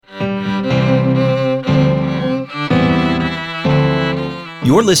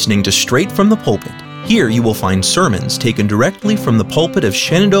You're listening to Straight from the Pulpit. Here you will find sermons taken directly from the pulpit of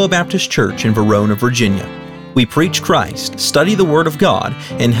Shenandoah Baptist Church in Verona, Virginia. We preach Christ, study the Word of God,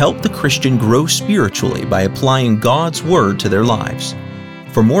 and help the Christian grow spiritually by applying God's Word to their lives.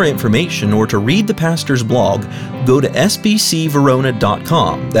 For more information or to read the pastor's blog, go to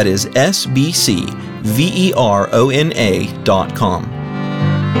sbcverona.com. That is sbcverona.com.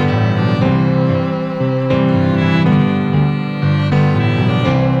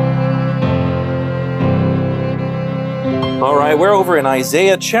 All right, we're over in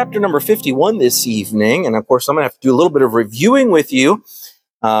Isaiah chapter number 51 this evening, and of course I'm going to have to do a little bit of reviewing with you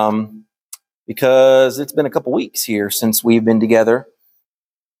because it's been a couple weeks here since we've been together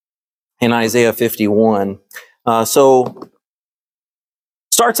in Isaiah 51. So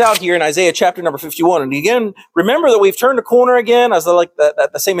starts out here in Isaiah chapter number 51, and again, remember that we've turned a corner again, as I like the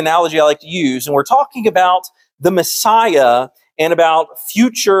same analogy I like to use, and we're talking about the Messiah and about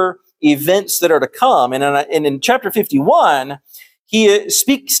future events that are to come. And in chapter 51, he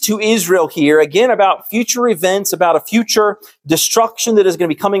speaks to Israel here again about future events, about a future destruction that is going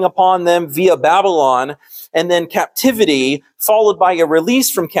to be coming upon them via Babylon, and then captivity, followed by a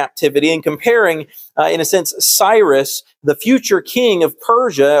release from captivity, and comparing, in a sense, Cyrus, the future king of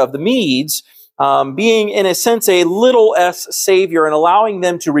Persia, of the Medes, being, in a sense, a little s savior and allowing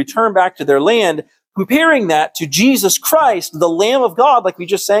them to return back to their land, comparing that to Jesus Christ, the Lamb of God, like we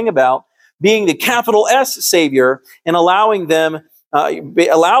just sang about, being the capital S Savior and allowing them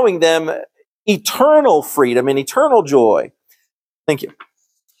eternal freedom and eternal joy. Thank you.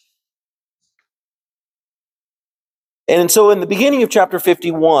 And so in the beginning of chapter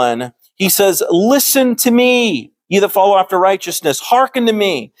 51, he says, "Listen to me, ye that follow after righteousness. Hearken to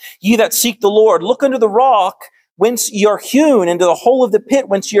me, ye that seek the Lord. Look unto the rock whence ye are hewn, into the hole of the pit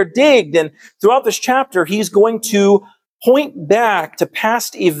whence ye are digged." And throughout this chapter, he's going to point back to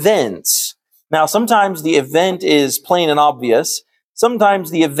past events. Now, sometimes the event is plain and obvious. Sometimes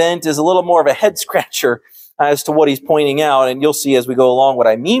the event is a little more of a head scratcher as to what he's pointing out. And you'll see as we go along what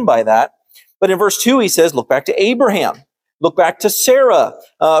I mean by that. But in verse 2, he says, look back to Abraham. Look back to Sarah,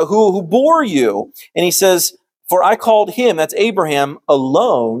 who bore you. And he says, "For I called him," that's Abraham,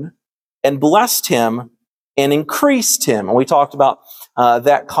 "alone, and blessed him, and increased him." And we talked about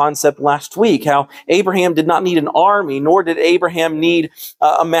that concept last week, how Abraham did not need an army, nor did Abraham need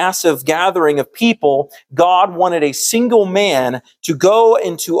a massive gathering of people. God wanted a single man to go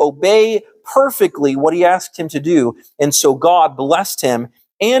and to obey perfectly what he asked him to do. And so God blessed him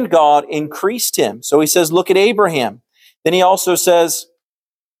and God increased him. So he says, look at Abraham. Then he also says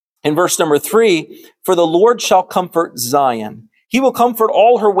in verse number 3, "For the Lord shall comfort Zion. He will comfort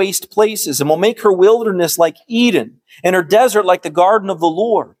all her waste places and will make her wilderness like Eden and her desert like the garden of the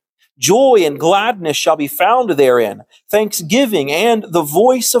Lord. Joy and gladness shall be found therein, thanksgiving and the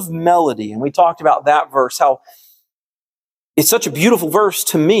voice of melody." And we talked about that verse, how it's such a beautiful verse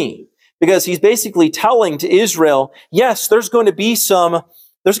to me, because he's basically telling to Israel, yes, there's going to be some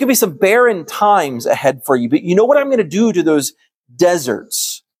barren times ahead for you, but you know what I'm going to do to those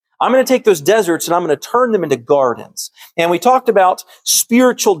deserts? I'm going to take those deserts and I'm going to turn them into gardens. And we talked about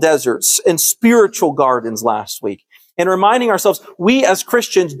spiritual deserts and spiritual gardens last week. And reminding ourselves, we as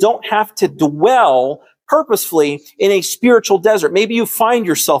Christians don't have to dwell purposefully in a spiritual desert. Maybe you find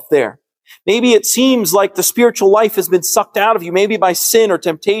yourself there. Maybe it seems like the spiritual life has been sucked out of you, maybe by sin or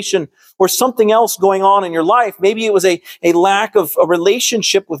temptation or something else going on in your life. Maybe it was a lack of a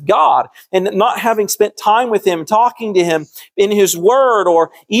relationship with God and not having spent time with him, talking to him in his word,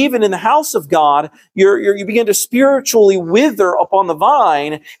 or even in the house of God. You begin to spiritually wither upon the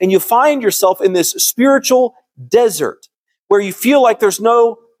vine, and you find yourself in this spiritual desert where you feel like there's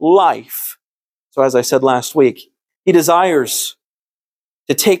no life. So as I said last week, he desires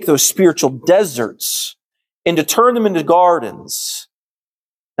to take those spiritual deserts and to turn them into gardens.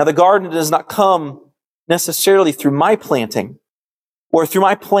 Now, the garden does not come necessarily through my planting or through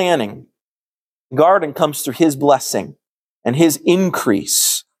my planning. The garden comes through his blessing and his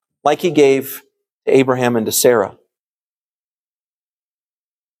increase, like he gave to Abraham and to Sarah.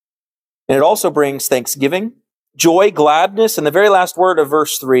 And it also brings thanksgiving, joy, gladness, and the very last word of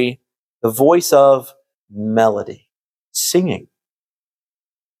verse 3, the voice of melody, singing.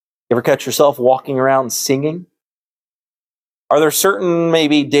 You ever catch yourself walking around singing? Are there certain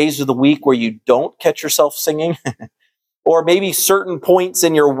maybe days of the week where you don't catch yourself singing? Or maybe certain points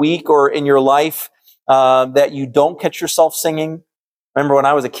in your week or in your life that you don't catch yourself singing? Remember when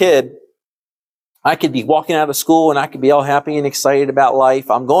I was a kid, I could be walking out of school and I could be all happy and excited about life.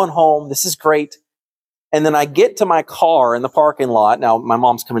 I'm going home. This is great. And then I get to my car in the parking lot. Now, my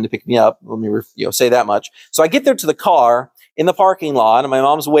mom's coming to pick me up. Let me say that much. So I get there to the car, in the parking lot, and my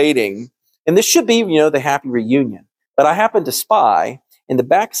mom's waiting. And this should be, the happy reunion. But I happen to spy in the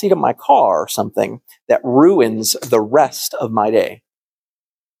back seat of my car something that ruins the rest of my day.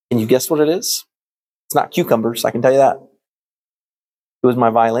 Can you guess what it is? It's not cucumbers, I can tell you that. It was my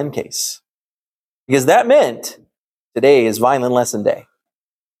violin case. Because that meant today is violin lesson day.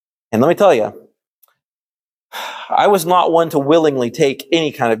 And let me tell you, I was not one to willingly take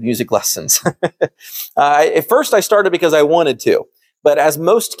any kind of music lessons. At first, I started because I wanted to. But as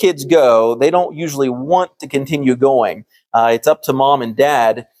most kids go, they don't usually want to continue going. It's up to mom and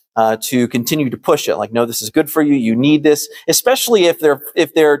dad to continue to push it. Like, no, this is good for you. You need this, especially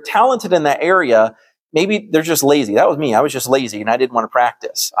if they're talented in that area. Maybe they're just lazy. That was me. I was just lazy, and I didn't want to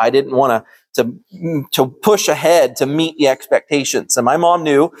practice. I didn't want to push ahead to meet the expectations. And my mom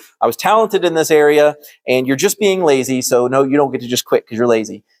knew I was talented in this area, and you're just being lazy. So no, you don't get to just quit because you're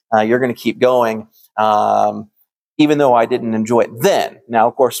lazy. You're going to keep going, even though I didn't enjoy it then. Now,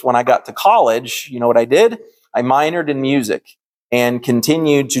 of course, when I got to college, you know what I did? I minored in music and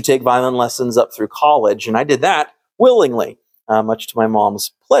continued to take violin lessons up through college. And I did that willingly, much to my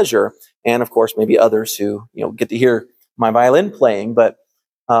mom's pleasure. And of course, maybe others who, get to hear my violin playing. But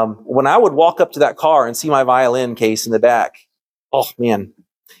when I would walk up to that car and see my violin case in the back, oh man,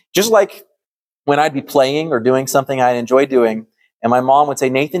 just like when I'd be playing or doing something I enjoy doing, and my mom would say,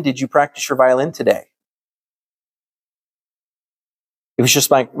 Nathan, did you practice your violin today? It was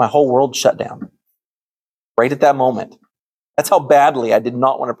just my whole world shut down right at that moment. That's how badly I did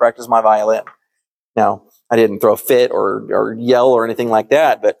not want to practice my violin. Now, I didn't throw a fit or yell or anything like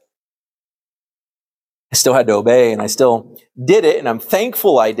that, but I still had to obey, and I still did it, and I'm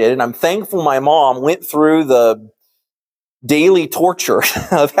thankful I did, and I'm thankful my mom went through the daily torture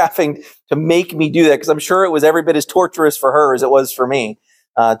of having to make me do that, because I'm sure it was every bit as torturous for her as it was for me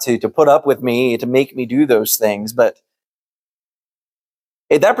to put up with me, to make me do those things. But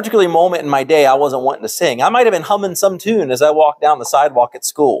at that particular moment in my day, I wasn't wanting to sing. I might have been humming some tune as I walked down the sidewalk at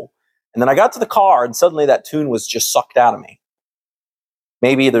school, and then I got to the car, and suddenly that tune was just sucked out of me.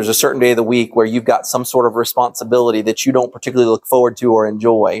 Maybe there's a certain day of the week where you've got some sort of responsibility that you don't particularly look forward to or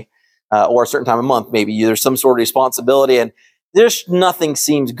enjoy, or a certain time of month, maybe there's some sort of responsibility, and there's nothing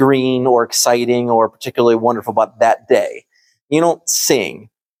seems green or exciting or particularly wonderful about that day. You don't sing.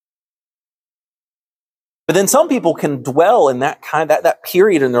 But then some people can dwell in that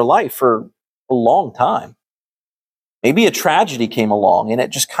period in their life for a long time. Maybe a tragedy came along and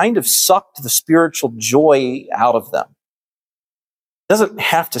it just kind of sucked the spiritual joy out of them. It doesn't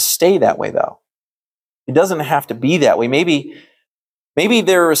have to stay that way, though. It doesn't have to be that way. Maybe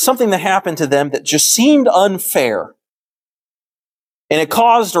there was something that happened to them that just seemed unfair, and it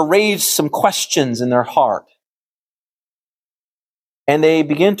caused or raised some questions in their heart. And they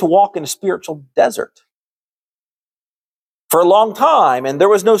begin to walk in a spiritual desert for a long time, and there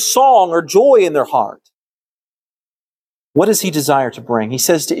was no song or joy in their heart. What does he desire to bring? He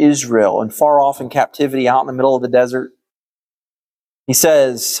says to Israel, and far off in captivity out in the middle of the desert, he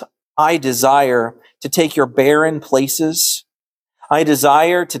says, I desire to take your barren places. I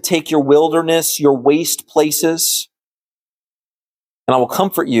desire to take your wilderness, your waste places, and I will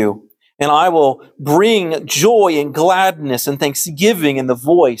comfort you, and I will bring joy and gladness and thanksgiving in the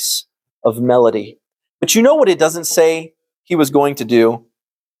voice of melody. But you know what it doesn't say he was going to do?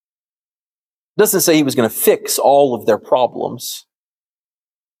 It doesn't say he was going to fix all of their problems.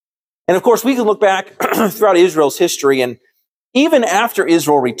 And of course, we can look back throughout Israel's history, and even after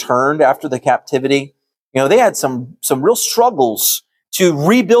Israel returned after the captivity, they had some real struggles to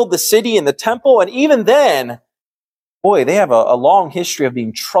rebuild the city and the temple. And even then, boy, they have a long history of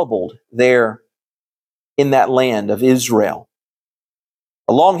being troubled there in that land of Israel.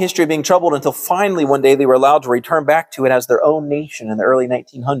 A long history of being troubled until finally one day they were allowed to return back to it as their own nation in the early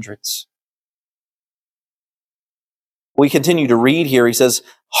 1900s. We continue to read here. He says,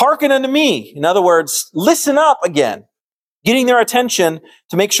 hearken unto me. In other words, listen up again. Getting their attention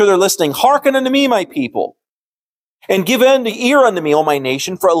to make sure they're listening. Hearken unto me, my people, and give ear unto me, O my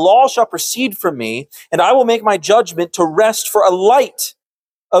nation, for a law shall proceed from me, and I will make my judgment to rest for a light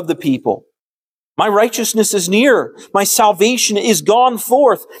of the people. My righteousness is near, my salvation is gone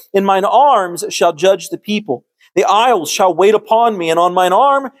forth, and mine arms shall judge the people. The isles shall wait upon me, and on mine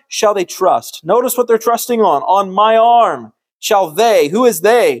arm shall they trust. Notice what they're trusting on my arm. Shall they, who is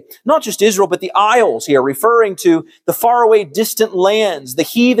they? Not just Israel, but the isles here, referring to the faraway distant lands, the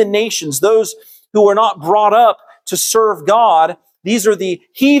heathen nations, those who were not brought up to serve God. These are the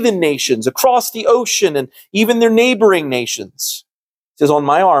heathen nations across the ocean and even their neighboring nations. It says, on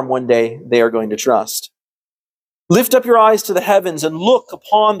my arm one day they are going to trust. Lift up your eyes to the heavens and look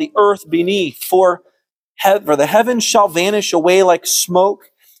upon the earth beneath, for For the heavens shall vanish away like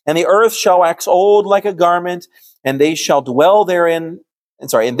smoke, and the earth shall wax old like a garment, and they shall dwell therein,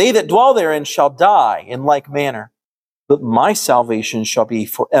 and they that dwell therein shall die in like manner. But my salvation shall be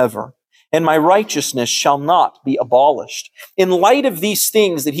forever, and my righteousness shall not be abolished. In light of these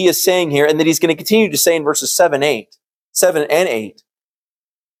things that he is saying here, and that he's going to continue to say in verses 7 and 8,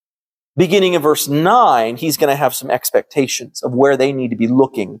 beginning in verse 9, he's going to have some expectations of where they need to be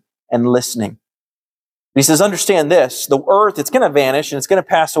looking and listening. He says, understand this, the earth, it's going to vanish and it's going to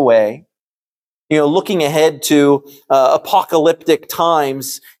pass away. Looking ahead to apocalyptic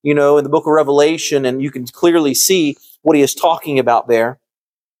times, in the book of Revelation, and you can clearly see what he is talking about there.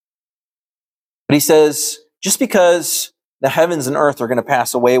 But he says, just because the heavens and earth are going to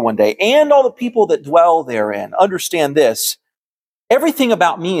pass away one day, and all the people that dwell therein, understand this, everything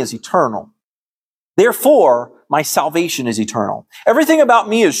about me is eternal. Therefore, my salvation is eternal. Everything about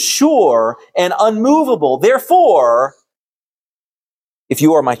me is sure and unmovable. Therefore, if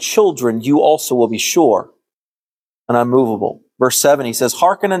you are my children, you also will be sure and unmovable. Verse 7, he says,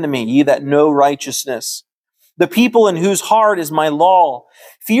 hearken unto me, ye that know righteousness, the people in whose heart is my law.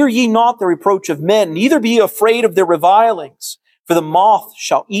 Fear ye not the reproach of men, neither be ye afraid of their revilings. For the moth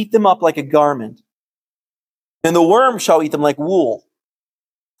shall eat them up like a garment, and the worm shall eat them like wool.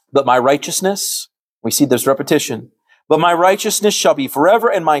 But my righteousness, we see this repetition, but my righteousness shall be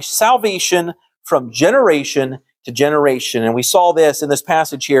forever, and my salvation from generation to generation. And we saw this in this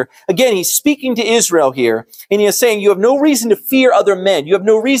passage here. Again, he's speaking to Israel here, and he is saying, you have no reason to fear other men. You have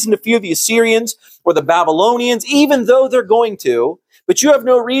no reason to fear the Assyrians or the Babylonians, even though they're going to. But you have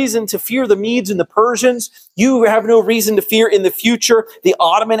no reason to fear the Medes and the Persians. You have no reason to fear in the future the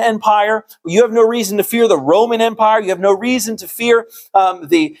Ottoman Empire. You have no reason to fear the Roman Empire. You have no reason to fear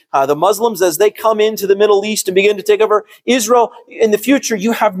the Muslims as they come into the Middle East and begin to take over Israel in the future.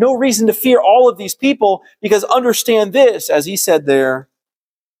 You have no reason to fear all of these people, because understand this, as he said there,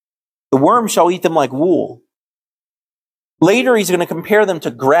 the worm shall eat them like wool. Later, he's going to compare them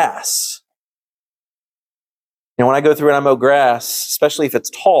to grass. When I go through and I mow grass, especially if it's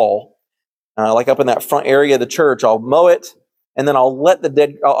tall, like up in that front area of the church, I'll mow it, and then I'll let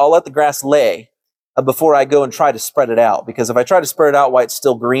the grass lay before I go and try to spread it out. Because if I try to spread it out while it's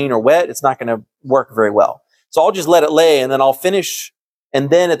still green or wet, it's not going to work very well. So I'll just let it lay, and then I'll finish,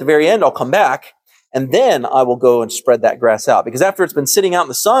 and then at the very end I'll come back, and then I will go and spread that grass out. Because after it's been sitting out in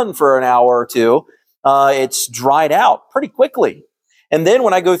the sun for an hour or two, it's dried out pretty quickly. And then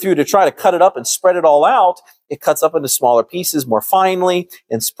when I go through to try to cut it up and spread it all out, it cuts up into smaller pieces more finely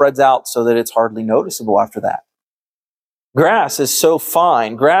and spreads out so that it's hardly noticeable after that. Grass is so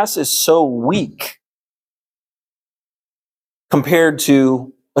fine. Grass is so weak compared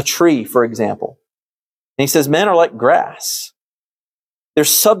to a tree, for example. And he says, men are like grass. They're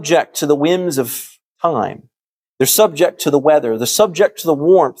subject to the whims of time. They're subject to the weather. They're subject to the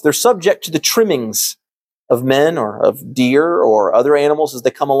warmth. They're subject to the trimmings of men or of deer or other animals as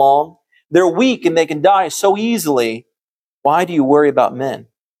they come along. They're weak and they can die so easily. Why do you worry about men?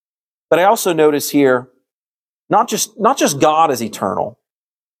 But I also notice here, not just God is eternal,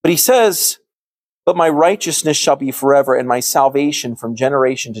 but he says, but my righteousness shall be forever, and my salvation from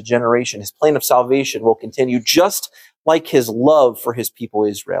generation to generation. His plan of salvation will continue, just like his love for his people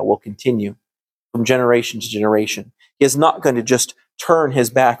Israel will continue from generation to generation. He is not going to just turn his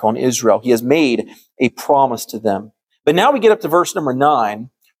back on Israel. He has made a promise to them. But now we get up to verse number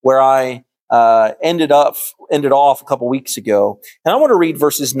 9, where I ended off a couple weeks ago. And I want to read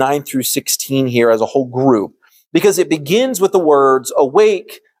verses 9 through 16 here as a whole group, because it begins with the words,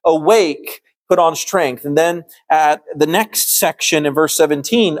 awake, awake, put on strength. And then at the next section in verse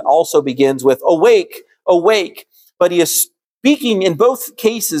 17 also begins with awake, awake. But he is speaking, in both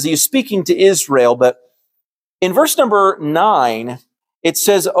cases, he is speaking to Israel. But in verse number 9, it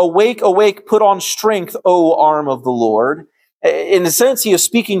says, awake, awake, put on strength, O arm of the Lord. In a sense, he is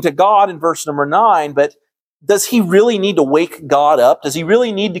speaking to God in verse number 9, but does he really need to wake God up? Does he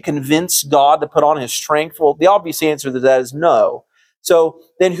really need to convince God to put on his strength? Well, the obvious answer to that is no. So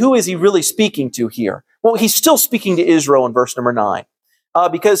then who is he really speaking to here? Well, he's still speaking to Israel in verse number 9.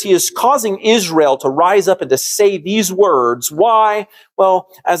 Because he is causing Israel to rise up and to say these words. Why? Well,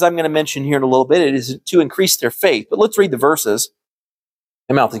 as I'm going to mention here in a little bit, it is to increase their faith. But let's read the verses.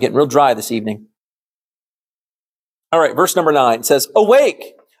 My mouth is getting real dry this evening. All right, verse number 9 says,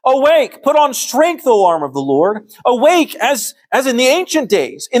 awake, awake, put on strength, O arm of the Lord. Awake as in the ancient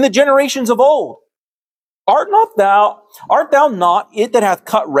days, in the generations of old. Art thou not it that hath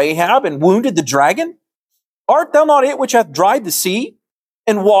cut Rahab and wounded the dragon? Art thou not it which hath dried the sea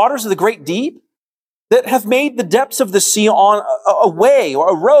and waters of the great deep, that hath made the depths of the sea on a way or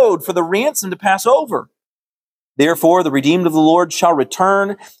a road for the ransom to pass over? Therefore, the redeemed of the Lord shall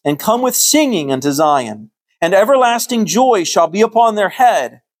return and come with singing unto Zion, and everlasting joy shall be upon their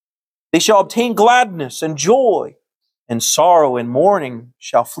head. They shall obtain gladness and joy, and sorrow and mourning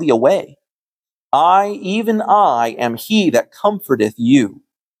shall flee away. I, even I, am he that comforteth you.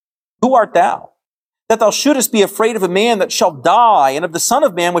 Who art thou, that thou shouldest be afraid of a man that shall die, and of the Son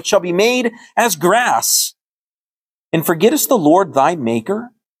of Man which shall be made as grass? And forgettest the Lord thy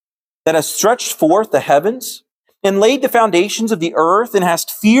Maker, that hast stretched forth the heavens, and laid the foundations of the earth, and hast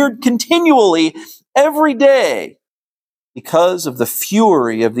feared continually every day because of the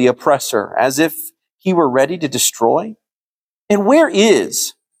fury of the oppressor, as if he were ready to destroy? And where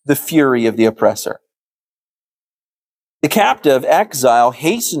is the fury of the oppressor? The captive exile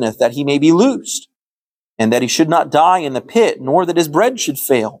hasteneth that he may be loosed, and that he should not die in the pit, nor that his bread should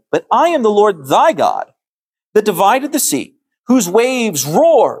fail. But I am the Lord thy God, that divided the sea, whose waves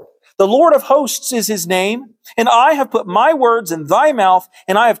roar. The Lord of hosts is his name, and I have put my words in thy mouth,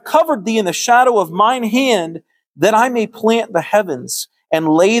 and I have covered thee in the shadow of mine hand, that I may plant the heavens and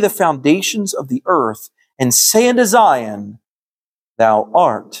lay the foundations of the earth, and say unto Zion, thou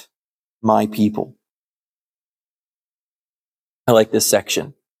art my people. I like this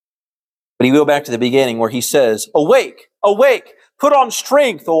section. But you go back to the beginning where he says, awake, awake, put on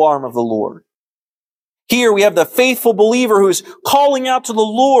strength, O arm of the Lord. Here we have the faithful believer who is calling out to the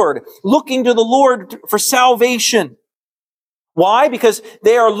Lord, looking to the Lord for salvation. Why? Because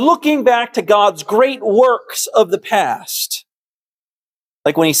they are looking back to God's great works of the past.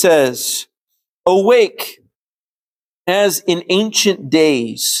 Like when he says, awake as in ancient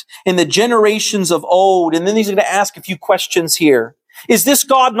days, in the generations of old. And then he's going to ask a few questions here. Is this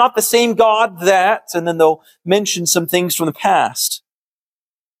God not the same God that? And then they'll mention some things from the past.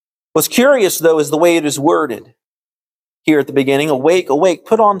 What's curious, though, is the way it is worded here at the beginning. Awake, awake,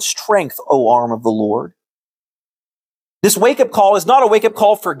 put on strength, O arm of the Lord. This wake-up call is not a wake-up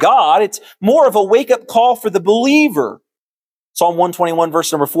call for God. It's more of a wake-up call for the believer. Psalm 121,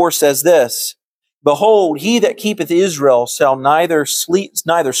 verse number 4 says this, behold, he that keepeth Israel shall neither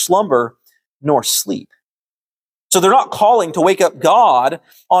slumber nor sleep. So they're not calling to wake up God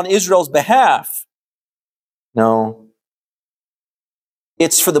on Israel's behalf. No.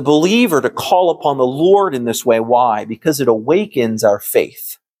 It's for the believer to call upon the Lord in this way. Why? Because it awakens our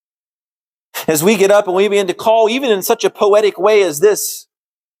faith. As we get up and we begin to call, even in such a poetic way as this,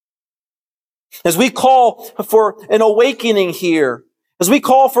 as we call for an awakening here, as we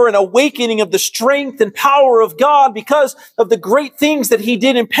call for an awakening of the strength and power of God because of the great things that he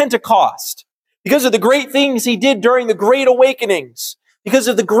did in Pentecost, because of the great things he did during the great awakenings, because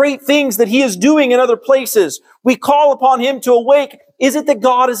of the great things that he is doing in other places, we call upon him to awake. Is it that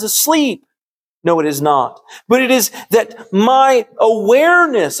God is asleep? No, it is not. But it is that my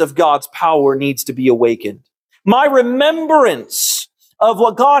awareness of God's power needs to be awakened. My remembrance of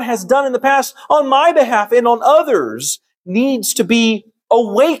what God has done in the past on my behalf and on others needs to be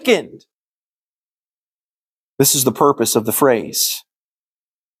awakened. This is the purpose of the phrase.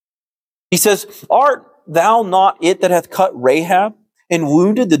 He says, art thou not it that hath cut Rahab and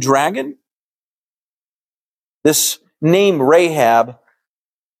wounded the dragon? This name Rahab,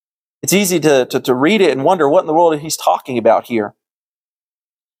 it's easy to read it and wonder what in the world he's talking about here.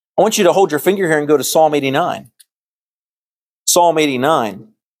 I want you to hold your finger here and go to Psalm 89. Psalm 89.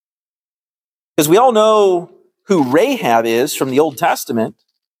 Because we all know who Rahab is from the Old Testament.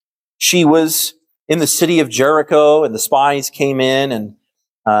 She was in the city of Jericho and the spies came in and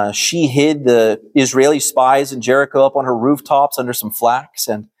she hid the Israeli spies in Jericho up on her rooftops under some flax.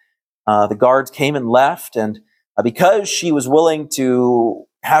 And the guards came and left. And because she was willing to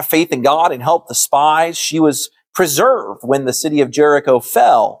have faith in God and help the spies, she was preserved when the city of Jericho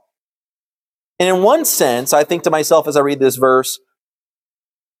fell. And in one sense, I think to myself as I read this verse,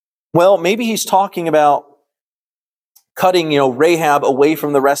 well, maybe he's talking about cutting, Rahab away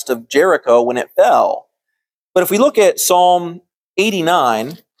from the rest of Jericho when it fell. But if we look at Psalm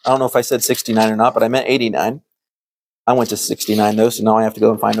 89, I don't know if I said 69 or not, but I meant 89. I went to 69 though, so now I have to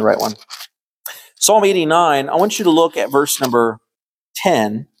go and find the right one. Psalm 89, I want you to look at verse number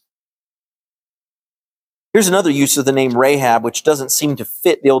 10. Here's another use of the name Rahab, which doesn't seem to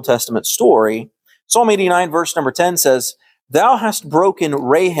fit the Old Testament story. Psalm 89, verse number 10 says, thou hast broken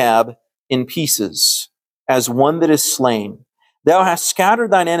Rahab in pieces as one that is slain. Thou hast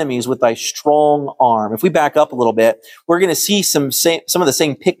scattered thine enemies with thy strong arm. If we back up a little bit, we're going to see some of the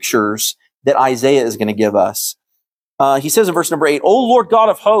same pictures that Isaiah is going to give us. He says in verse number 8, O Lord God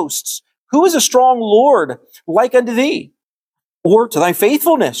of hosts, who is a strong Lord like unto thee? Or to thy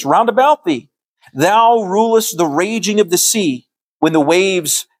faithfulness round about thee? Thou rulest the raging of the sea. When the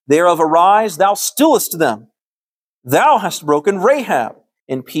waves thereof arise, thou stillest them. Thou hast broken Rahab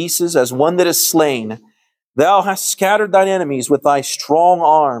in pieces as one that is slain. Thou hast scattered thine enemies with thy strong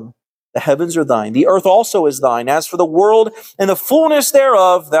arm. The heavens are thine. The earth also is thine. As for the world and the fullness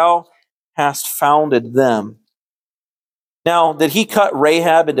thereof, thou hast founded them. Now, did he cut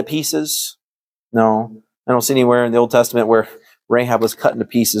Rahab into pieces? No. I don't see anywhere in the Old Testament where Rahab was cut into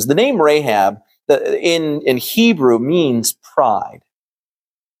pieces. The name Rahab in Hebrew means pride.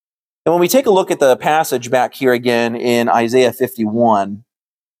 And when we take a look at the passage back here again in Isaiah 51,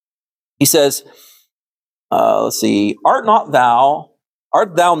 he says, art thou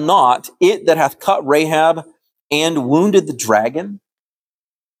not it that hath cut Rahab and wounded the dragon?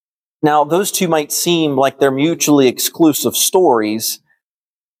 Now, those two might seem like they're mutually exclusive stories.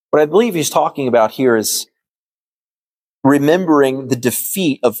 What I believe he's talking about here is remembering the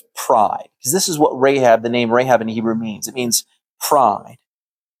defeat of pride. Because this is what Rahab, the name Rahab in Hebrew means. It means pride.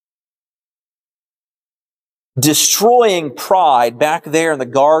 Destroying pride back there in the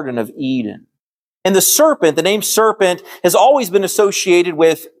Garden of Eden. And the serpent, the name serpent, has always been associated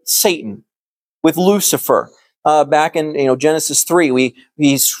with Satan, with Lucifer. Back in Genesis 3,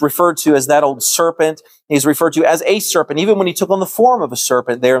 he's referred to as that old serpent. He's referred to as a serpent, even when he took on the form of a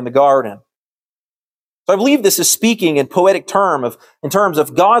serpent there in the garden. So I believe this is speaking in poetic in terms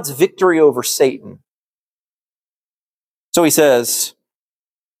of God's victory over Satan. So he says,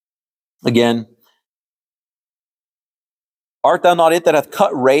 again, art thou not it that hath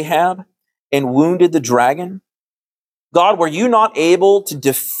cut Rahab and wounded the dragon? God, were you not able to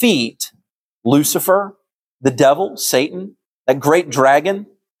defeat Lucifer, the devil, Satan, that great dragon?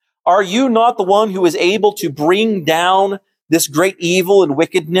 Are you not the one who is able to bring down this great evil and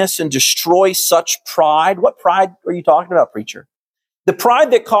wickedness and destroy such pride? What pride are you talking about, preacher? The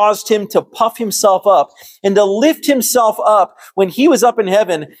pride that caused him to puff himself up and to lift himself up when he was up in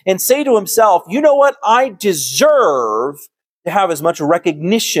heaven and say to himself, you know what? I deserve to have as much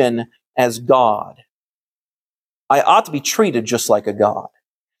recognition as God. I ought to be treated just like a God.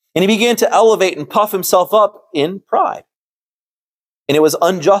 And he began to elevate and puff himself up in pride. And it was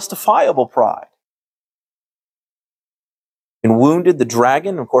unjustifiable pride. And wounded the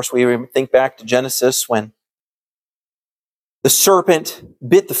dragon. Of course, we think back to Genesis when the serpent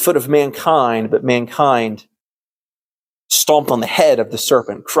bit the foot of mankind, but mankind stomped on the head of the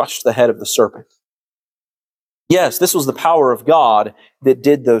serpent, crushed the head of the serpent. Yes, this was the power of God that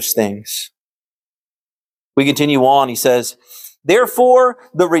did those things. We continue on. He says, therefore,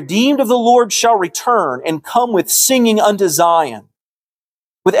 the redeemed of the Lord shall return and come with singing unto Zion.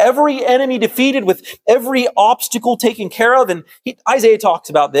 With every enemy defeated, with every obstacle taken care of. And Isaiah talks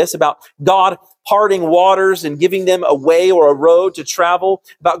about this, about God parting waters and giving them a way or a road to travel,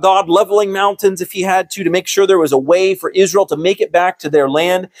 about God leveling mountains if he had to make sure there was a way for Israel to make it back to their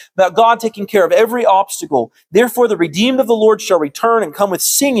land, about God taking care of every obstacle. Therefore, the redeemed of the Lord shall return and come with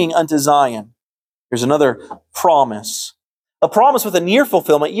singing unto Zion. Here's another promise. A promise with a near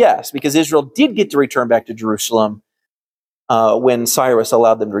fulfillment, yes, because Israel did get to return back to Jerusalem when Cyrus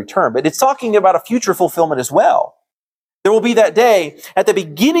allowed them to return. But it's talking about a future fulfillment as well. There will be that day at the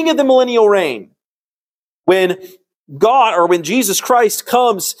beginning of the millennial reign when God, or when Jesus Christ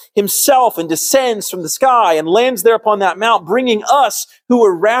comes himself and descends from the sky and lands there upon that mount, bringing us who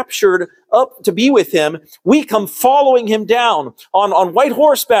were raptured up to be with him. We come following him down on white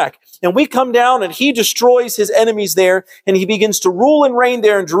horseback, and we come down and he destroys his enemies there, and he begins to rule and reign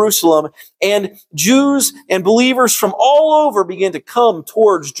there in Jerusalem. And Jews and believers from all over begin to come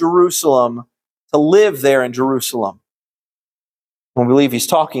towards Jerusalem to live there in Jerusalem. We believe he's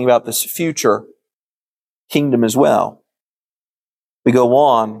talking about this future kingdom as well. We go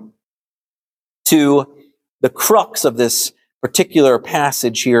on to the crux of this particular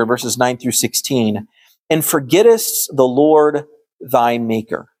passage here, verses 9 through 16. And forgettest the Lord thy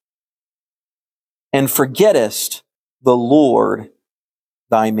Maker. And forgettest the Lord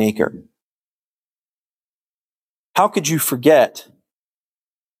thy Maker. How could you forget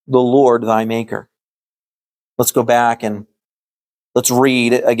the Lord thy Maker? Let's go back and let's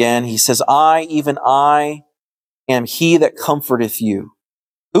read it again. He says, I, even I, am he that comforteth you.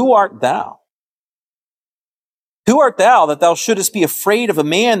 Who art thou? Who art thou that thou shouldest be afraid of a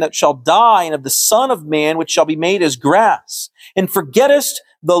man that shall die, and of the Son of Man which shall be made as grass? And forgettest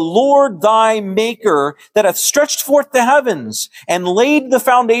the Lord thy Maker, that hath stretched forth the heavens and laid the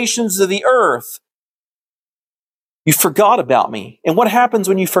foundations of the earth. You forgot about me. And what happens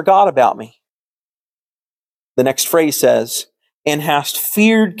when you forgot about me? The next phrase says, and hast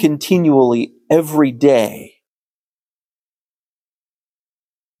feared continually every day.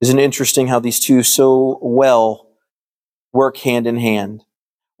 Isn't it interesting how these two so well work hand in hand?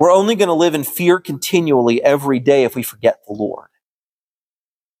 We're only going to live in fear continually every day if we forget the Lord.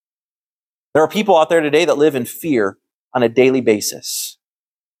 There are people out there today that live in fear on a daily basis.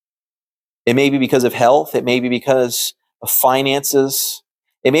 It may be because of health. It may be because of finances.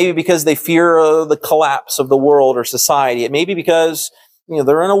 It may be because they fear the collapse of the world or society. It may be because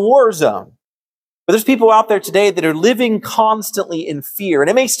they're in a war zone. But there's people out there today that are living constantly in fear. And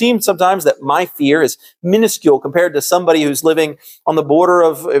it may seem sometimes that my fear is minuscule compared to somebody who's living on the border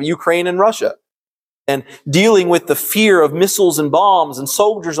of Ukraine and Russia and dealing with the fear of missiles and bombs and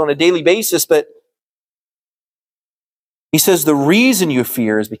soldiers on a daily basis. But he says the reason you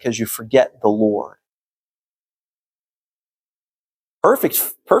fear is because you forget the Lord.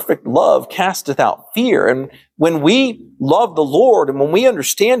 Perfect love casteth out fear. And when we love the Lord and when we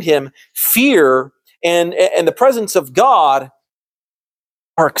understand Him, fear and the presence of God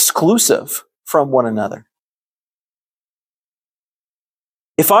are exclusive from one another.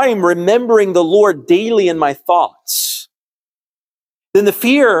 If I am remembering the Lord daily in my thoughts, then the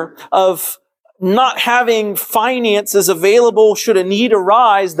fear of not having finances available should a need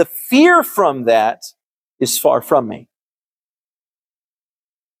arise, the fear from that is far from me.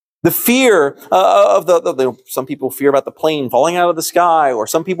 The fear of some people fear about the plane falling out of the sky, or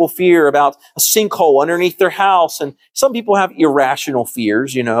some people fear about a sinkhole underneath their house, and some people have irrational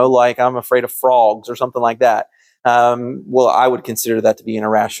fears, like I'm afraid of frogs or something like that. Well, I would consider that to be an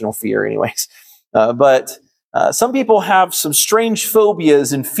irrational fear anyways. But some people have some strange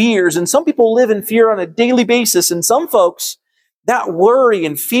phobias and fears, and some people live in fear on a daily basis, and some folks, that worry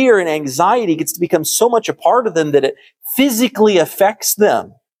and fear and anxiety gets to become so much a part of them that it physically affects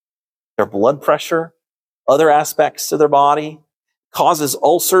them. Their blood pressure, other aspects of their body, causes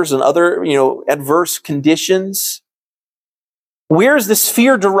ulcers and other, adverse conditions. Where is this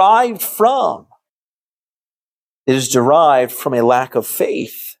fear derived from? It is derived from a lack of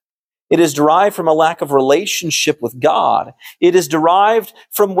faith. It is derived from a lack of relationship with God. It is derived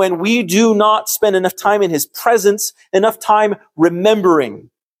from when we do not spend enough time in His presence, enough time remembering.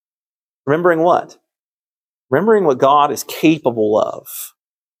 Remembering what? Remembering what God is capable of.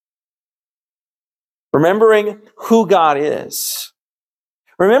 Remembering who God is.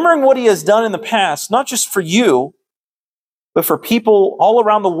 Remembering what He has done in the past, not just for you, but for people all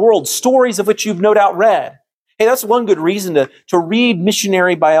around the world, stories of which you've no doubt read. Hey, that's one good reason to read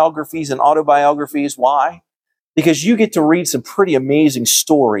missionary biographies and autobiographies. Why? Because you get to read some pretty amazing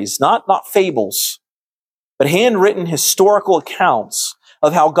stories, not fables, but handwritten historical accounts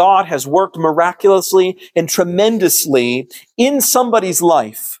of how God has worked miraculously and tremendously in somebody's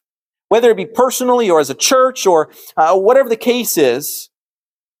life. Whether it be personally or as a church or whatever the case is,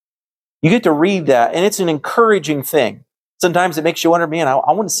 you get to read that, and it's an encouraging thing. Sometimes it makes you wonder, man,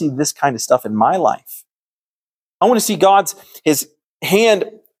 I want to see this kind of stuff in my life. I want to see His hand.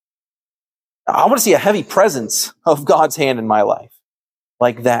 I want to see a heavy presence of God's hand in my life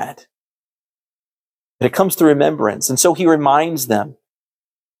like that. But it comes through remembrance. And so He reminds them.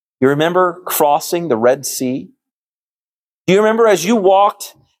 You remember crossing the Red Sea? Do you remember as you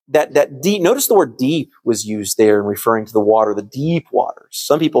walked that deep, notice the word deep was used there in referring to the water, the deep waters.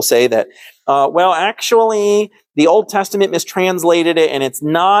 Some people say that, actually, the Old Testament mistranslated it, and it's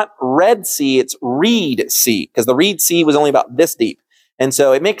not Red Sea, it's Reed Sea, because the Reed Sea was only about this deep. And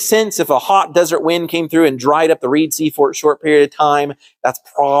so it makes sense if a hot desert wind came through and dried up the Reed Sea for a short period of time. That's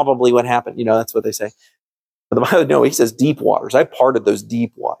probably what happened. That's what they say. But the Bible, no, He says deep waters. I parted those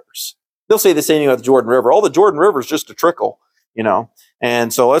deep waters. They'll say the same thing about the Jordan River. The Jordan River is just a trickle,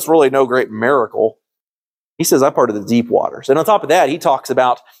 And so that's really no great miracle. He says, I parted the deep waters. And on top of that, He talks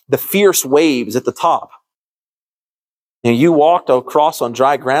about the fierce waves at the top. You walked across on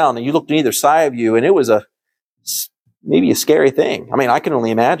dry ground and you looked on either side of you, and it was maybe a scary thing. I mean, I can only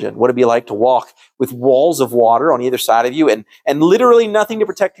imagine what it'd be like to walk with walls of water on either side of you and literally nothing to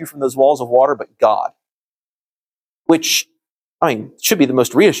protect you from those walls of water but God. Which, should be the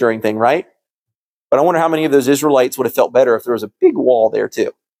most reassuring thing, right? But I wonder how many of those Israelites would have felt better if there was a big wall there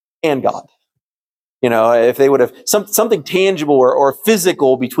too, and God. If they would have something tangible or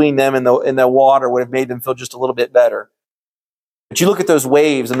physical between them and the water would have made them feel just a little bit better. But you look at those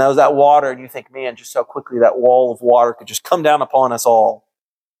waves and that water, and you think, man, just how quickly that wall of water could just come down upon us all.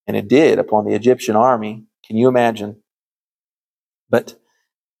 And it did upon the Egyptian army. Can you imagine? But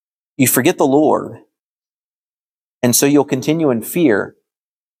you forget the Lord, and so you'll continue in fear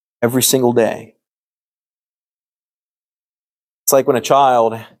every single day. It's like when a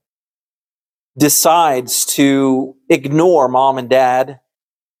child decides to ignore mom and dad,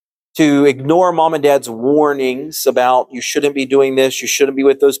 to ignore mom and dad's warnings about you shouldn't be doing this, you shouldn't be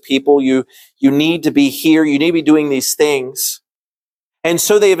with those people, you need to be here, you need to be doing these things. And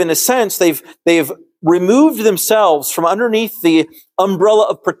so they've, in a sense, they've removed themselves from underneath the umbrella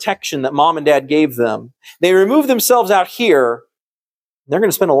of protection that mom and dad gave them. They remove themselves out here. They're going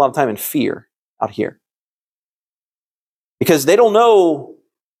to spend a lot of time in fear out here. Because they don't know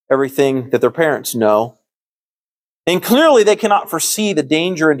everything that their parents know. And clearly they cannot foresee the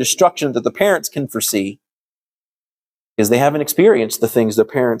danger and destruction that the parents can foresee. Because they haven't experienced the things their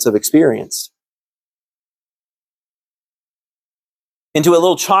parents have experienced. Into a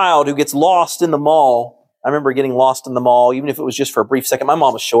little child who gets lost in the mall. I remember getting lost in the mall, even if it was just for a brief second. My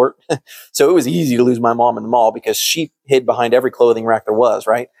mom was short, so it was easy to lose my mom in the mall because she hid behind every clothing rack there was,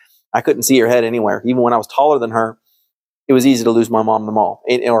 right? I couldn't see her head anywhere. Even when I was taller than her, it was easy to lose my mom in the mall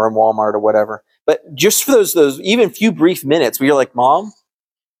or in Walmart or whatever. But just for those even few brief minutes where you're like, Mom,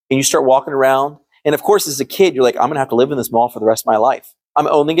 and you start walking around. And of course, as a kid, you're like, I'm going to have to live in this mall for the rest of my life. I'm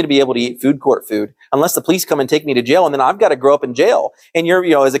only going to be able to eat food court food unless the police come and take me to jail. And then I've got to grow up in jail. And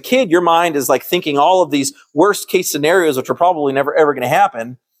as a kid, your mind is like thinking all of these worst case scenarios, which are probably never, ever going to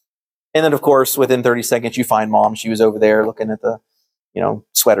happen. And then, of course, within 30 seconds, you find Mom. She was over there looking at the,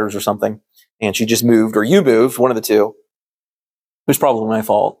 sweaters or something. And she just moved, or you moved, one of the two. It was probably my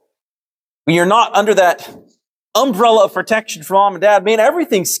fault. When you're not under that umbrella of protection from mom and dad, man,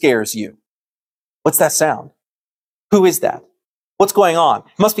 everything scares you. What's that sound? Who is that? What's going on?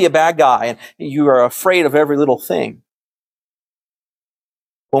 It must be a bad guy, and you are afraid of every little thing.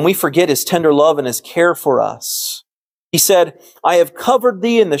 When we forget his tender love and his care for us, he said, I have covered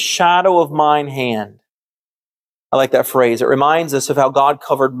thee in the shadow of mine hand. I like that phrase. It reminds us of how God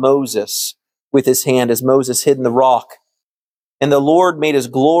covered Moses with his hand as Moses hid in the rock. And the Lord made his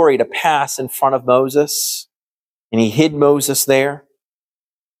glory to pass in front of Moses, and he hid Moses there.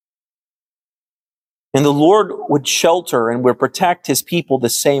 And the Lord would shelter and would protect his people the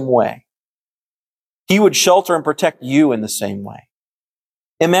same way. He would shelter and protect you in the same way.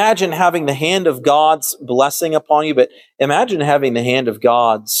 Imagine having the hand of God's blessing upon you, but imagine having the hand of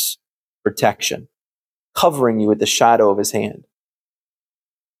God's protection, covering you with the shadow of his hand.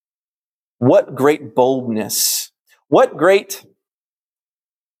 What great boldness, what great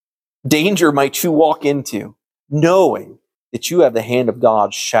danger might you walk into, knowing that you have the hand of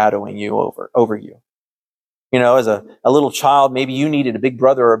God shadowing you over you. As a little child, maybe you needed a big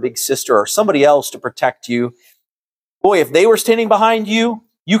brother or a big sister or somebody else to protect you. Boy, if they were standing behind you,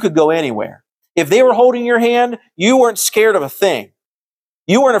 you could go anywhere. If they were holding your hand, you weren't scared of a thing.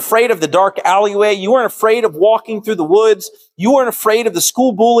 You weren't afraid of the dark alleyway. You weren't afraid of walking through the woods. You weren't afraid of the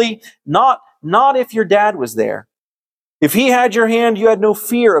school bully. Not if your dad was there. If he had your hand, you had no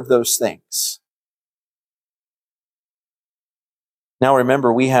fear of those things. Now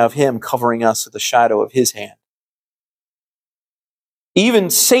remember, we have him covering us with the shadow of his hand. Even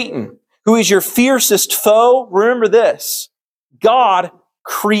Satan, who is your fiercest foe, remember this, God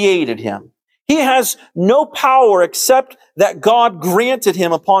created him. He has no power except that God granted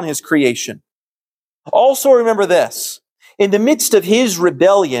him upon his creation. Also remember this, in the midst of his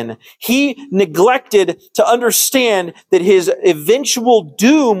rebellion, he neglected to understand that his eventual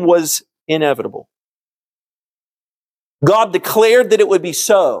doom was inevitable. God declared that it would be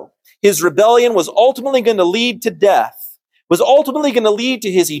so. His rebellion was ultimately going to lead to death. Was ultimately going to lead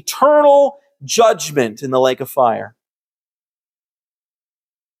to his eternal judgment in the lake of fire.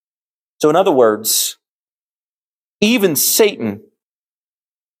 So in other words, even Satan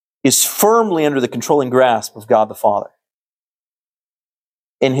is firmly under the controlling grasp of God the Father.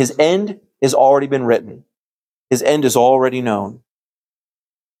 And his end has already been written. His end is already known.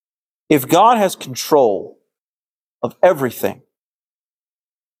 If God has control of everything,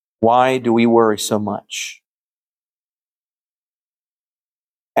 why do we worry so much?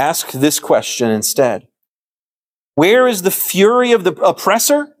 Ask this question instead. Where is the fury of the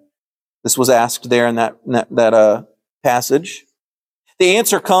oppressor? This was asked there in that passage. The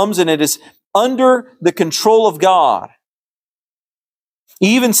answer comes, and it is under the control of God.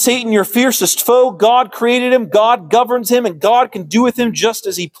 Even Satan, your fiercest foe, God created him, God governs him, and God can do with him just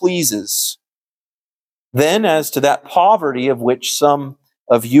as he pleases. Then, as to that poverty of which some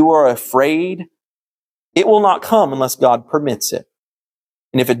of you are afraid, it will not come unless God permits it.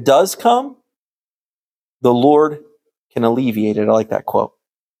 And if it does come, the Lord can alleviate it. I like that quote.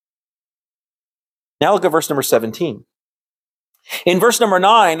 Now look at verse number 17. In verse number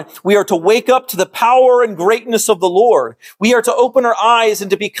 9, we are to wake up to the power and greatness of the Lord. We are to open our eyes and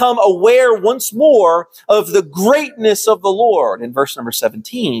to become aware once more of the greatness of the Lord. In verse number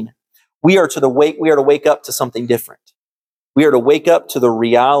 17, we are to wake up to something different. We are to wake up to the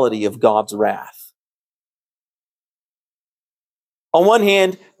reality of God's wrath. On one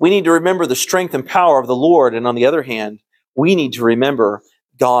hand, we need to remember the strength and power of the Lord, and on the other hand, we need to remember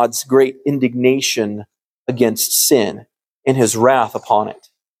God's great indignation against sin and his wrath upon it.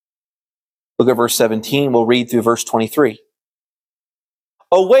 Look at verse 17. We'll read through verse 23.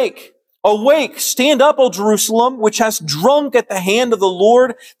 Awake, awake, stand up, O Jerusalem, which hast drunk at the hand of the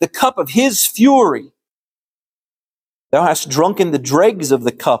Lord the cup of his fury. Thou hast drunken the dregs of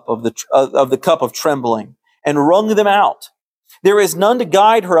the cup of trembling, and wrung them out. There is none to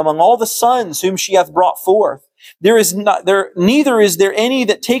guide her among all the sons whom she hath brought forth. Neither is there any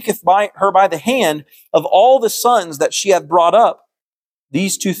that taketh her by the hand of all the sons that she hath brought up.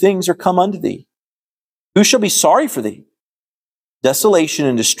 These two things are come unto thee. Who shall be sorry for thee? Desolation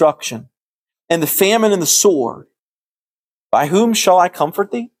and destruction, and the famine and the sword. By whom shall I comfort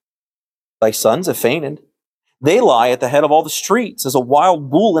thee? Thy sons have fainted. They lie at the head of all the streets as a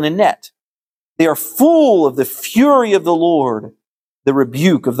wild bull in a net. They are full of the fury of the Lord, the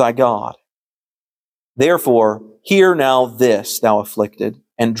rebuke of thy God. Therefore, hear now this, thou afflicted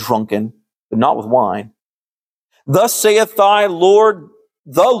and drunken, but not with wine. Thus saith thy Lord,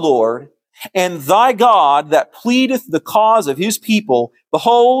 the Lord, and thy God that pleadeth the cause of his people.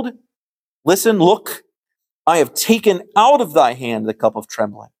 Behold, listen, look, I have taken out of thy hand the cup of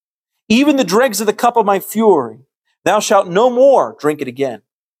trembling, even the dregs of the cup of my fury. Thou shalt no more drink it again,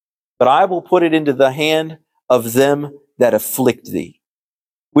 but I will put it into the hand of them that afflict thee,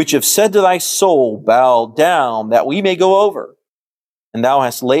 which have said to thy soul, bow down, that we may go over. And thou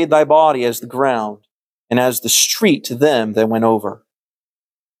hast laid thy body as the ground, and as the street to them that went over.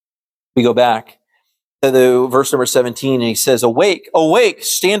 We go back to the verse number 17, and he says, awake, awake,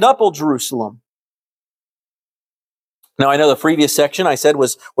 stand up, O Jerusalem. Now, I know the previous section I said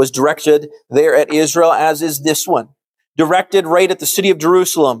was directed there at Israel, as is this one. Directed right at the city of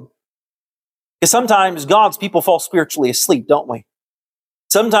Jerusalem. Because sometimes God's people fall spiritually asleep, don't we?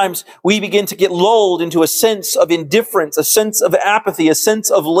 Sometimes we begin to get lulled into a sense of indifference, a sense of apathy, a sense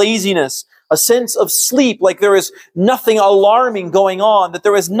of laziness, a sense of sleep, like there is nothing alarming going on, that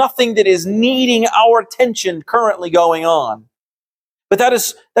there is nothing that is needing our attention currently going on. But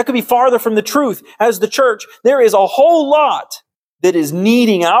that could be farther from the truth. As the church, there is a whole lot that is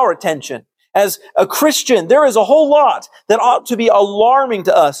needing our attention. As a Christian, there is a whole lot that ought to be alarming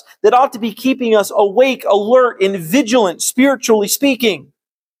to us, that ought to be keeping us awake, alert, and vigilant, spiritually speaking.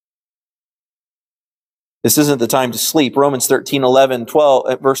 This isn't the time to sleep. Romans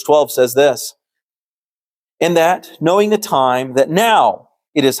 13:12, verse 12 says this, "In that, knowing the time, that now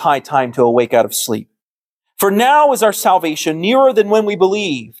it is high time to awake out of sleep. For now is our salvation nearer than when we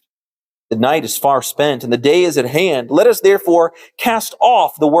believed. The night is far spent, and the day is at hand. Let us therefore cast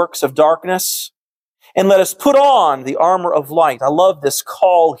off the works of darkness, and let us put on the armor of light." I love this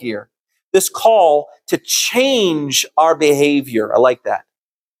call here. This call to change our behavior. I like that.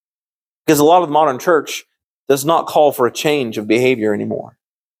 Because a lot of the modern church does not call for a change of behavior anymore.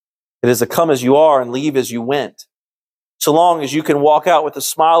 It is a come as you are and leave as you went. So long as you can walk out with a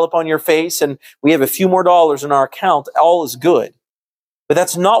smile upon your face and we have a few more dollars in our account, all is good. But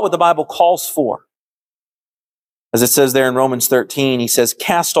that's not what the Bible calls for. As it says there in Romans 13, he says,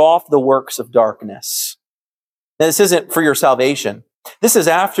 cast off the works of darkness. Now, this isn't for your salvation. This is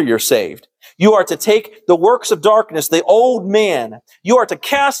after you're saved. You are to take the works of darkness, the old man. You are to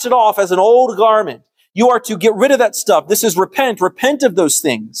cast it off as an old garment. You are to get rid of that stuff. This is repent. Repent of those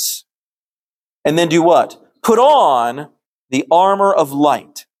things. And then do what? Put on the armor of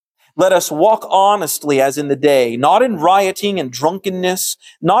light. Let us walk honestly as in the day, not in rioting and drunkenness,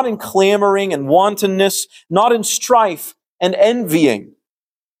 not in clamoring and wantonness, not in strife and envying.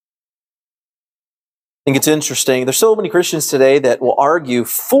 I think it's interesting. There's so many Christians today that will argue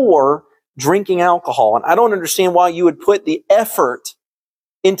for drinking alcohol. And I don't understand why you would put the effort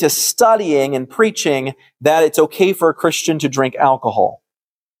into studying and preaching that it's okay for a Christian to drink alcohol.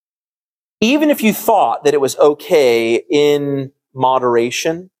 Even if you thought that it was okay in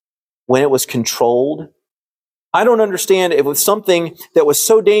moderation, when it was controlled, I don't understand if it was something that was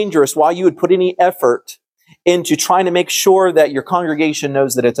so dangerous, why you would put any effort into trying to make sure that your congregation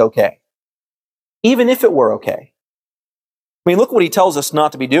knows that it's okay. Even if it were okay. I mean, look what he tells us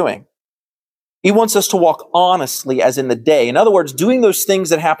not to be doing. He wants us to walk honestly as in the day. In other words, doing those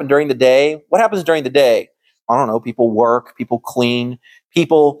things that happen during the day. What happens during the day? I don't know, people work, people clean,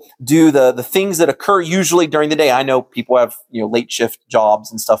 people do the things that occur usually during the day. I know people have, late shift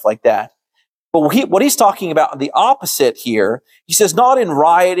jobs and stuff like that. But what he's talking about, the opposite here, he says, not in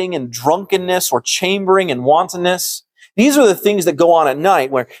rioting and drunkenness or chambering and wantonness. These are the things that go on at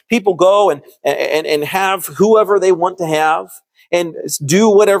night where people go and have whoever they want to have and do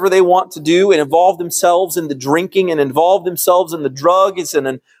whatever they want to do and involve themselves in the drinking and involve themselves in the drugs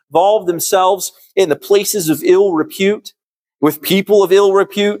and involve themselves in the places of ill repute. with people of ill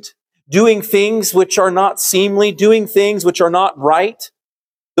repute, doing things which are not seemly, doing things which are not right.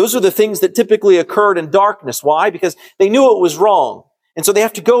 Those are the things that typically occurred in darkness. Why? Because they knew it was wrong. And so they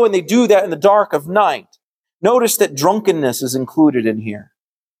have to go and they do that in the dark of night. Notice that drunkenness is included in here.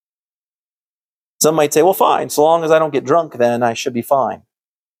 Some might say, well, fine, so long as I don't get drunk, then I should be fine.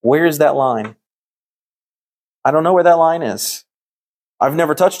 Where is that line? I don't know where that line is. I've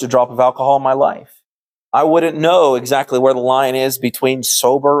never touched a drop of alcohol in my life. I wouldn't know exactly where the line is between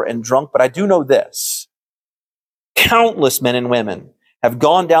sober and drunk, but I do know this. Countless men and women have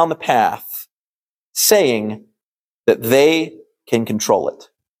gone down the path saying that they can control it.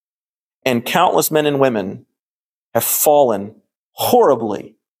 And countless men and women have fallen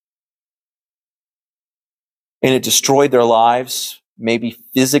horribly. And it destroyed their lives, maybe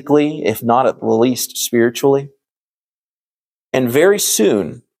physically, if not at the least spiritually. And very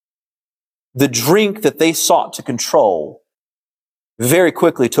soon, the drink that they sought to control very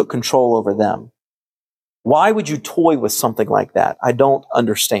quickly took control over them. Why would you toy with something like that? I don't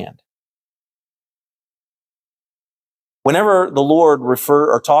understand. Whenever the Lord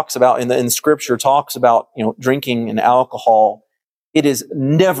talks about in Scripture, talks about drinking and alcohol, it is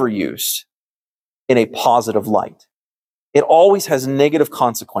never used in a positive light. It always has negative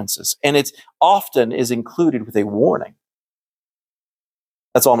consequences, and it often is included with a warning.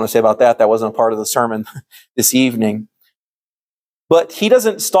 That's all I'm going to say about that. That wasn't a part of the sermon this evening. But he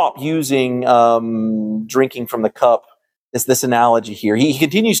doesn't stop using drinking from the cup, this analogy here. He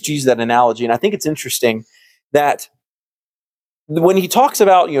continues to use that analogy, and I think it's interesting that when he talks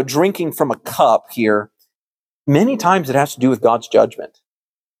about drinking from a cup here, many times it has to do with God's judgment,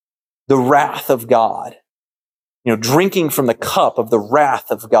 the wrath of God. Drinking from the cup of the wrath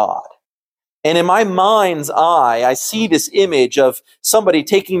of God. And in my mind's eye, I see this image of somebody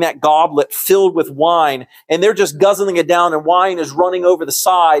taking that goblet filled with wine, and they're just guzzling it down, and wine is running over the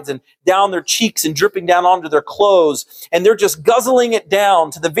sides and down their cheeks and dripping down onto their clothes. And they're just guzzling it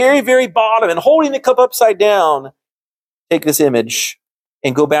down to the very, very bottom and holding the cup upside down. Take this image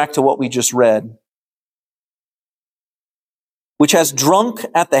and go back to what we just read. Which has drunk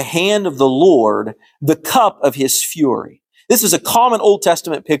at the hand of the Lord the cup of his fury. This is a common Old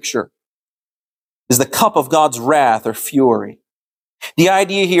Testament picture. Is the cup of God's wrath or fury. The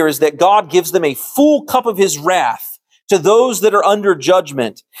idea here is that God gives them a full cup of his wrath to those that are under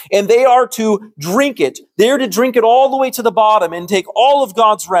judgment, and they are to drink it. They're to drink it all the way to the bottom and take all of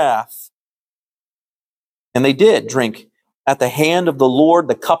God's wrath. And they did drink at the hand of the Lord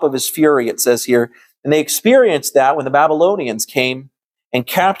the cup of his fury, it says here. And they experienced that when the Babylonians came and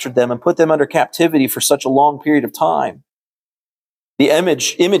captured them and put them under captivity for such a long period of time. The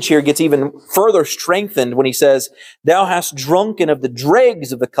image here gets even further strengthened when he says, thou hast drunken of the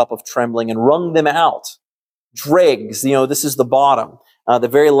dregs of the cup of trembling and wrung them out. Dregs, this is the bottom, the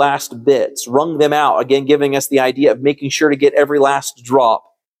very last bits, wrung them out. Again, giving us the idea of making sure to get every last drop.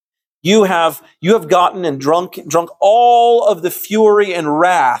 You have gotten and drunk all of the fury and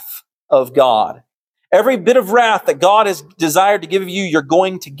wrath of God. Every bit of wrath that God has desired to give you, you're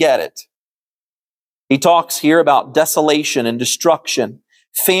going to get it. He talks here about desolation and destruction,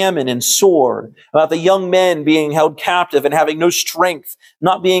 famine and sword, about the young men being held captive and having no strength,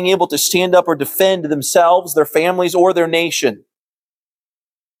 not being able to stand up or defend themselves, their families, or their nation.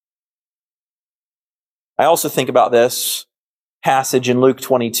 I also think about this passage in Luke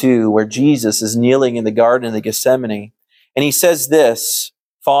 22 where Jesus is kneeling in the Garden of Gethsemane, and he says this,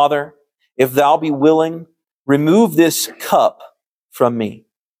 Father, if thou be willing, remove this cup from me.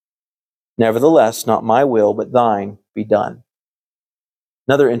 Nevertheless, not my will, but thine be done.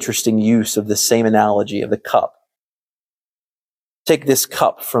 Another interesting use of the same analogy of the cup. Take this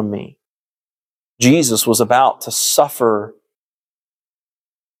cup from me. Jesus was about to suffer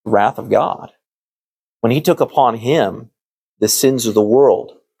the wrath of God when he took upon him the sins of the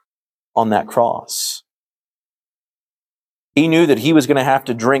world on that cross. He knew that he was going to have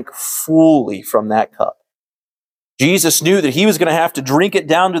to drink fully from that cup. Jesus knew that he was going to have to drink it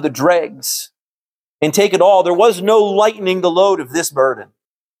down to the dregs and take it all. There was no lightening the load of this burden.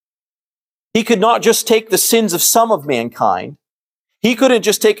 He could not just take the sins of some of mankind. He couldn't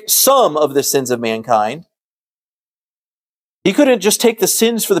just take some of the sins of mankind. He couldn't just take the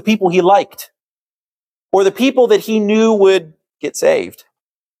sins for the people he liked or the people that he knew would get saved.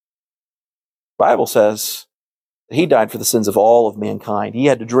 The Bible says that he died for the sins of all of mankind. He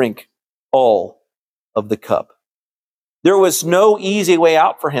had to drink all of the cup. There was no easy way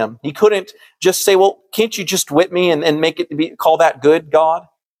out for him. He couldn't just say, well, can't you just whip me and make it call that good, God?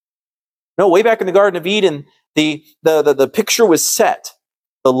 No, way back in the Garden of Eden, the picture was set.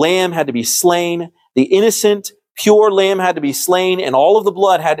 The lamb had to be slain. The innocent pure lamb had to be slain, and all of the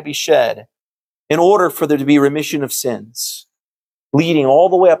blood had to be shed in order for there to be remission of sins, leading all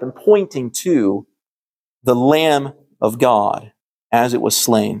the way up and pointing to the Lamb of God as it was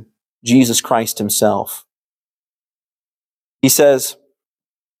slain, Jesus Christ himself. He says,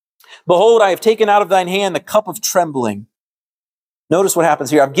 behold, I have taken out of thine hand the cup of trembling. Notice what happens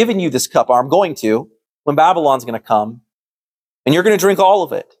here. I've given you this cup, or I'm going to, when Babylon's going to come, and you're going to drink all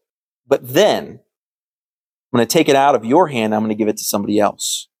of it. But then, I'm going to take it out of your hand, I'm going to give it to somebody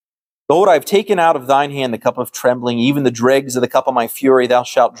else. Behold, I have taken out of thine hand the cup of trembling, even the dregs of the cup of my fury, thou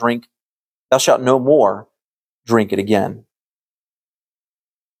shalt no more drink it again.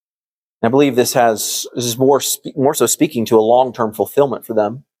 And I believe this is more so speaking to a long-term fulfillment for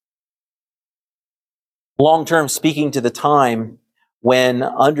them. Long-term speaking to the time when,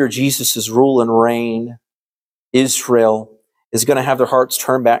 under Jesus' rule and reign, Israel is going to have their hearts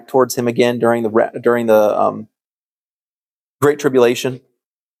turned back towards him again during the Great Tribulation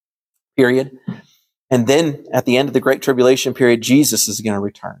period. And then at the end of the Great Tribulation period, Jesus is going to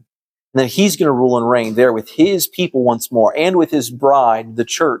return. And then he's going to rule and reign there with his people once more, and with his bride, the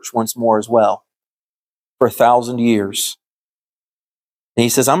church, once more as well, for 1,000 years. And he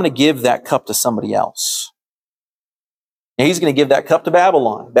says, I'm going to give that cup to somebody else. And he's going to give that cup to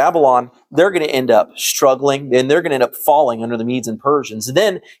Babylon. Babylon, they're going to end up struggling, and they're going to end up falling under the Medes and Persians. And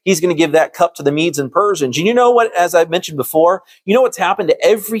then he's going to give that cup to the Medes and Persians. And you know what, as I mentioned before, you know what's happened to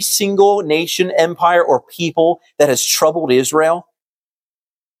every single nation, empire, or people that has troubled Israel?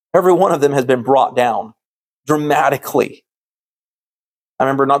 Every one of them has been brought down dramatically. I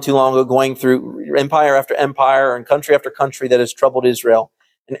remember not too long ago going through empire after empire and country after country that has troubled Israel.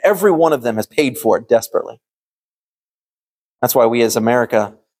 And every one of them has paid for it desperately. That's why we as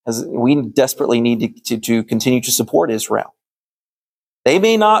America, we desperately need to continue to support Israel. They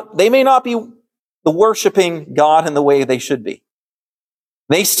may not be the worshiping God in the way they should be.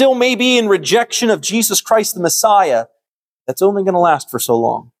 They still may be in rejection of Jesus Christ the Messiah. That's only going to last for so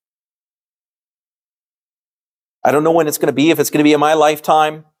long. I don't know when it's going to be, if it's going to be in my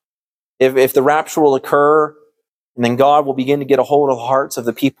lifetime, if the rapture will occur, and then God will begin to get a hold of the hearts of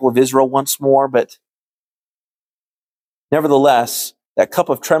the people of Israel once more. But nevertheless, that cup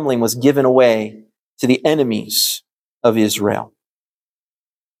of trembling was given away to the enemies of Israel.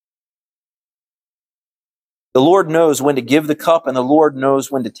 The Lord knows when to give the cup, and the Lord knows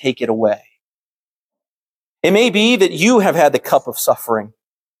when to take it away. It may be that you have had the cup of suffering.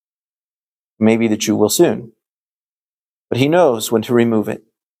 It may be that you will soon. But he knows when to remove it.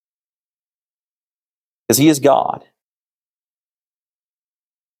 Because he is God.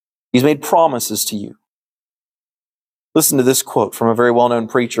 He's made promises to you. Listen to this quote from a very well-known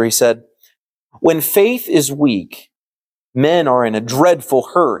preacher. He said, when faith is weak, men are in a dreadful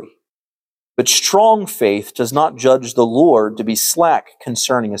hurry. But strong faith does not judge the Lord to be slack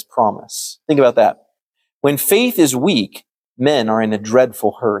concerning his promise. Think about that. When faith is weak, men are in a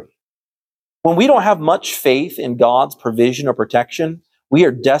dreadful hurry. When we don't have much faith in God's provision or protection, we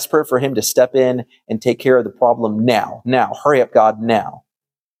are desperate for him to step in and take care of the problem now. Now, hurry up, God, now.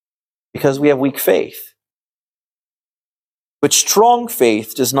 Because we have weak faith. But strong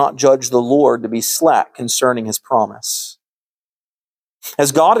faith does not judge the Lord to be slack concerning his promise.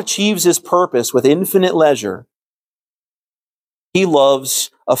 As God achieves his purpose with infinite leisure, he loves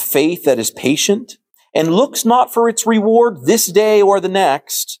a faith that is patient and looks not for its reward this day or the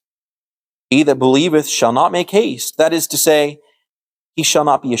next. He that believeth shall not make haste. That is to say, he shall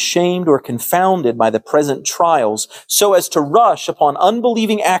not be ashamed or confounded by the present trials, so as to rush upon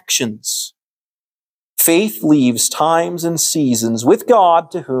unbelieving actions. Faith leaves times and seasons with God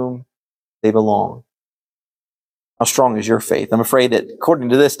to whom they belong. How strong is your faith? I'm afraid that according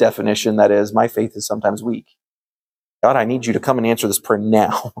to this definition, that is, my faith is sometimes weak. God, I need you to come and answer this prayer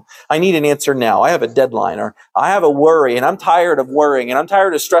now. I need an answer now. I have a deadline, or I have a worry, and I'm tired of worrying, and I'm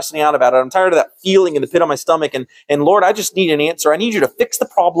tired of stressing out about it. I'm tired of that feeling in the pit of my stomach. And Lord, I just need an answer. I need you to fix the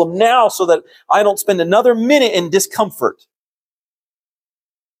problem now so that I don't spend another minute in discomfort.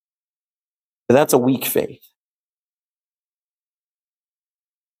 But that's a weak faith.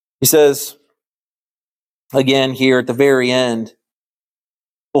 He says, again here at the very end,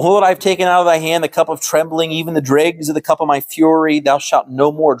 behold, I have taken out of thy hand the cup of trembling, even the dregs of the cup of my fury. Thou shalt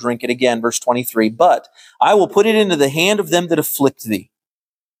no more drink it again. Verse 23. But I will put it into the hand of them that afflict thee.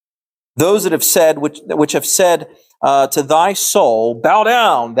 Those that have said, which have said to thy soul, bow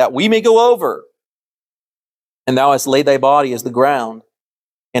down, that we may go over. And thou hast laid thy body as the ground,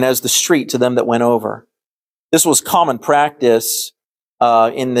 and as the street to them that went over. This was common practice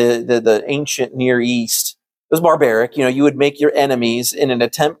in the ancient Near East. It was barbaric. You know, you would make your enemies in an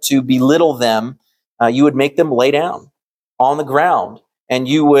attempt to belittle them you would make them lay down on the ground, and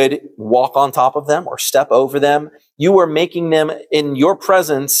you would walk on top of them or step over them. You were making them in your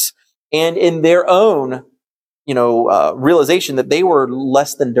presence and in their own, realization that they were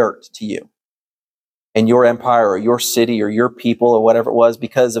less than dirt to you and your empire or your city or your people or whatever it was,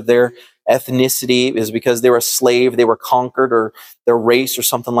 because of their ethnicity, is because they were a slave, they were conquered, or their race or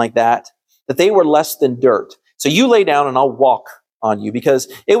something like that they were less than dirt. So you lay down and I'll walk on you, because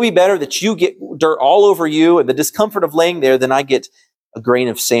it would be better that you get dirt all over you and the discomfort of laying there than I get a grain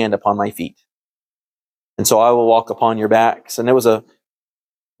of sand upon my feet. And so I will walk upon your backs. And it was a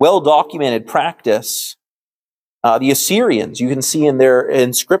well-documented practice. The Assyrians, you can see in their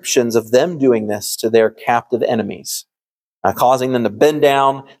inscriptions of them doing this to their captive enemies, causing them to bend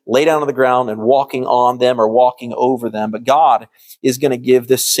down, lay down on the ground, and walking on them or walking over them. But God is going to give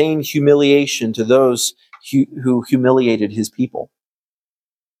this same humiliation to those who humiliated his people.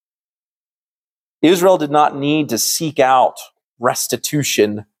 Israel did not need to seek out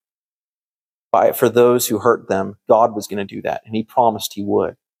restitution for those who hurt them. God was going to do that, and he promised he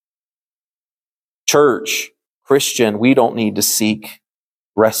would. Church, Christian, we don't need to seek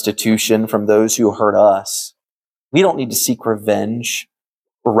restitution from those who hurt us. We don't need to seek revenge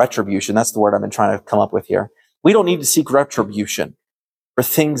or retribution. That's the word I've been trying to come up with here. We don't need to seek retribution for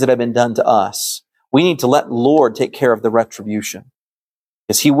things that have been done to us. We need to let the Lord take care of the retribution,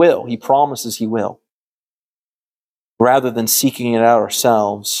 because he will. He promises he will, rather than seeking it out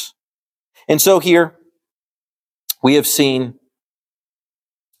ourselves. And so here we have seen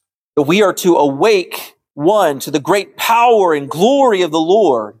that we are to awake, one, to the great power and glory of the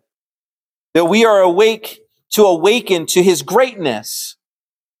Lord, that we are to awaken to his greatness.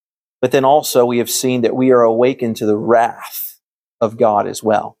 But then also we have seen that we are awakened to the wrath of God as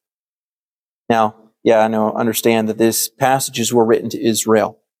well. Now, understand that these passages were written to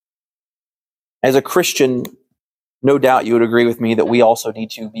Israel. As a Christian, no doubt you would agree with me that we also need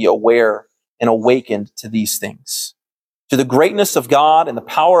to be aware and awakened to these things, to the greatness of God and the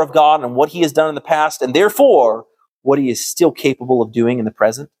power of God and what he has done in the past, and therefore what he is still capable of doing in the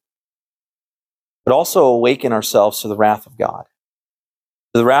present. But also awaken ourselves to the wrath of God.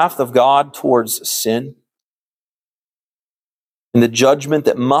 The wrath of God towards sin and the judgment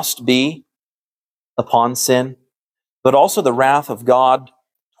that must be upon sin, but also the wrath of God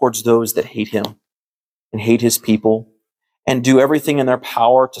towards those that hate him and hate his people and do everything in their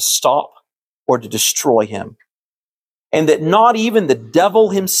power to stop or to destroy him. And that not even the devil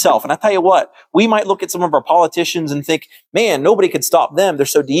himself, and I tell you what, we might look at some of our politicians and think, man, nobody could stop them. They're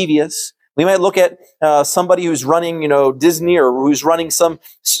so devious. We might look at somebody who's running, Disney, or who's running some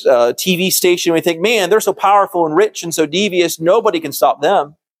TV station. And we think, man, they're so powerful and rich and so devious. Nobody can stop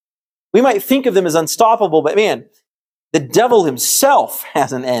them. We might think of them as unstoppable, but man, the devil himself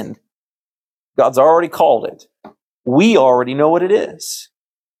has an end. God's already called it. We already know what it is.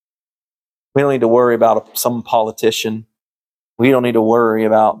 We don't need to worry about some politician. We don't need to worry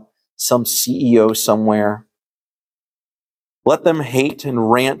about some CEO somewhere. Let them hate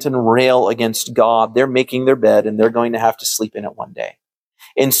and rant and rail against God. They're making their bed and they're going to have to sleep in it one day.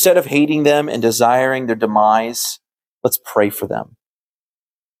 Instead of hating them and desiring their demise, let's pray for them.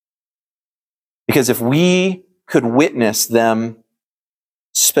 Because if we could witness them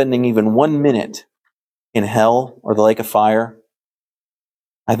spending even 1 minute in hell or the lake of fire,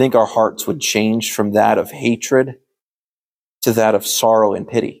 I think our hearts would change from that of hatred to that of sorrow and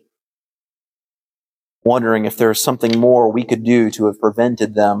pity, wondering if there is something more we could do to have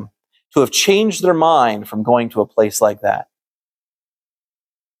prevented them, to have changed their mind from going to a place like that.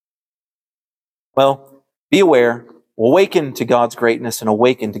 Well, be aware, awaken to God's greatness and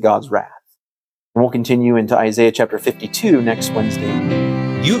awaken to God's wrath. And we'll continue into Isaiah chapter 52 next Wednesday.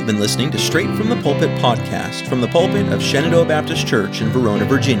 You have been listening to Straight from the Pulpit podcast from the pulpit of Shenandoah Baptist Church in Verona,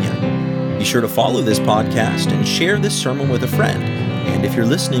 Virginia. Be sure to follow this podcast and share this sermon with a friend. And if you're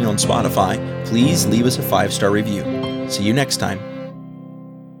listening on Spotify, please leave us a 5-star review. See you next time.